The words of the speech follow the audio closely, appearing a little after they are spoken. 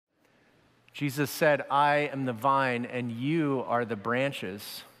Jesus said, I am the vine and you are the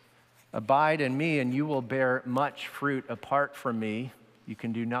branches. Abide in me and you will bear much fruit. Apart from me, you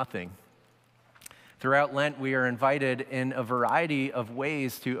can do nothing. Throughout Lent, we are invited in a variety of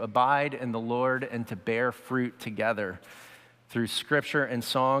ways to abide in the Lord and to bear fruit together. Through scripture and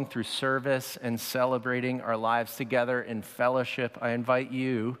song, through service and celebrating our lives together in fellowship, I invite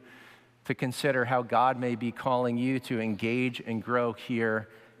you to consider how God may be calling you to engage and grow here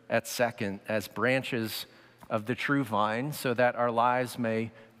at Second as branches of the true vine, so that our lives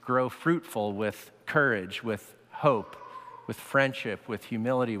may grow fruitful with courage, with hope, with friendship, with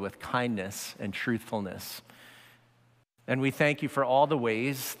humility, with kindness and truthfulness. And we thank you for all the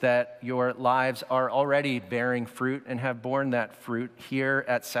ways that your lives are already bearing fruit and have borne that fruit here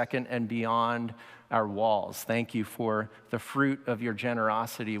at Second and beyond our walls. Thank you for the fruit of your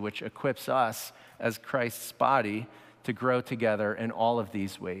generosity, which equips us as Christ's body to grow together in all of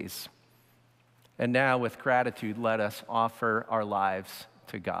these ways. And now, with gratitude, let us offer our lives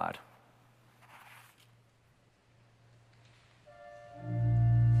to God.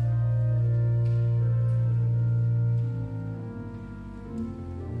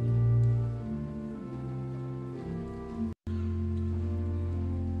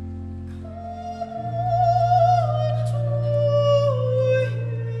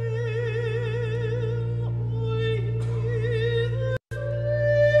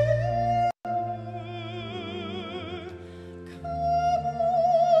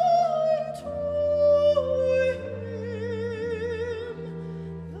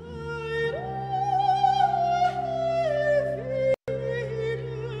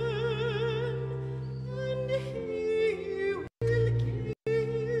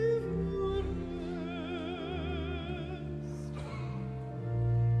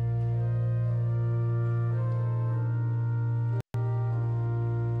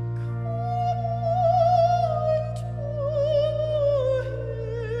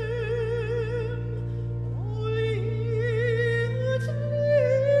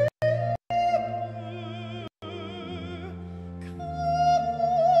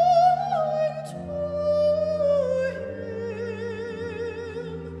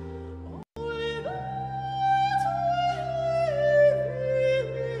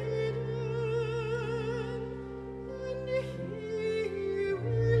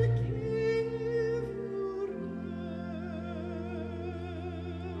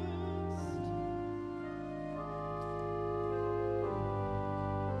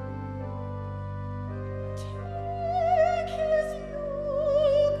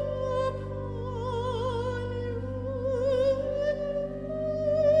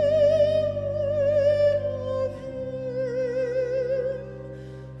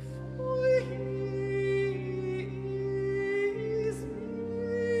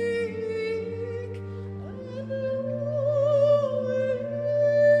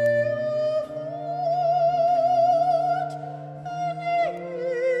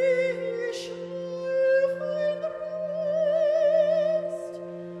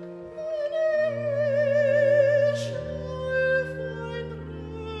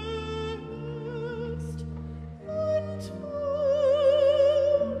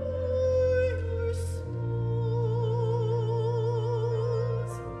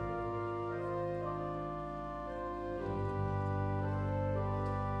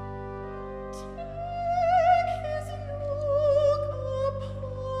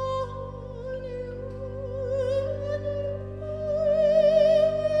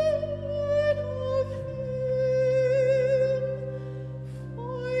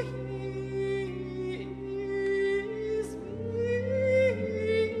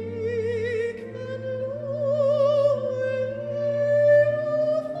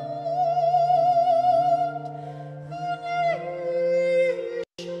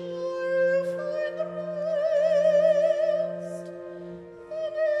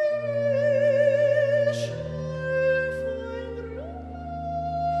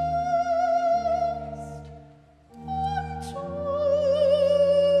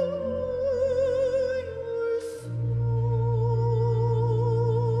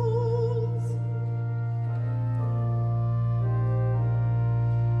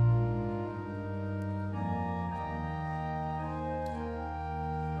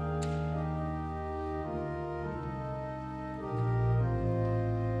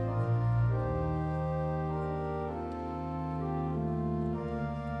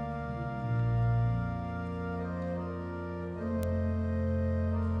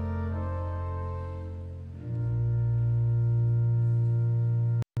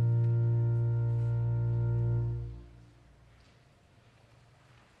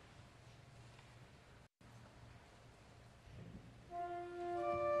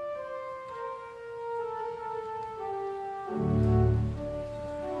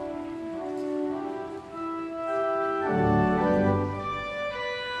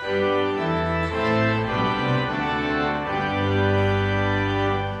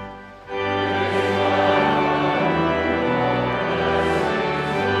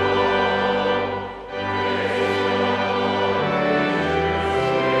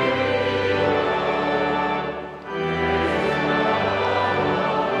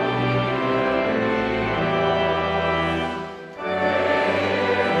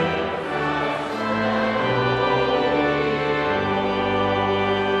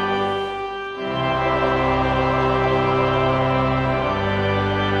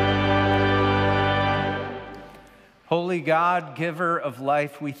 God, giver of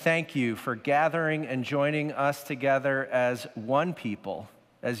life, we thank you for gathering and joining us together as one people,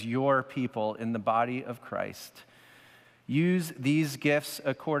 as your people in the body of Christ. Use these gifts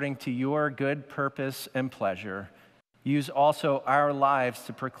according to your good purpose and pleasure. Use also our lives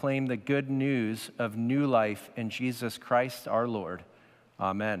to proclaim the good news of new life in Jesus Christ our Lord.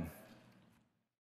 Amen.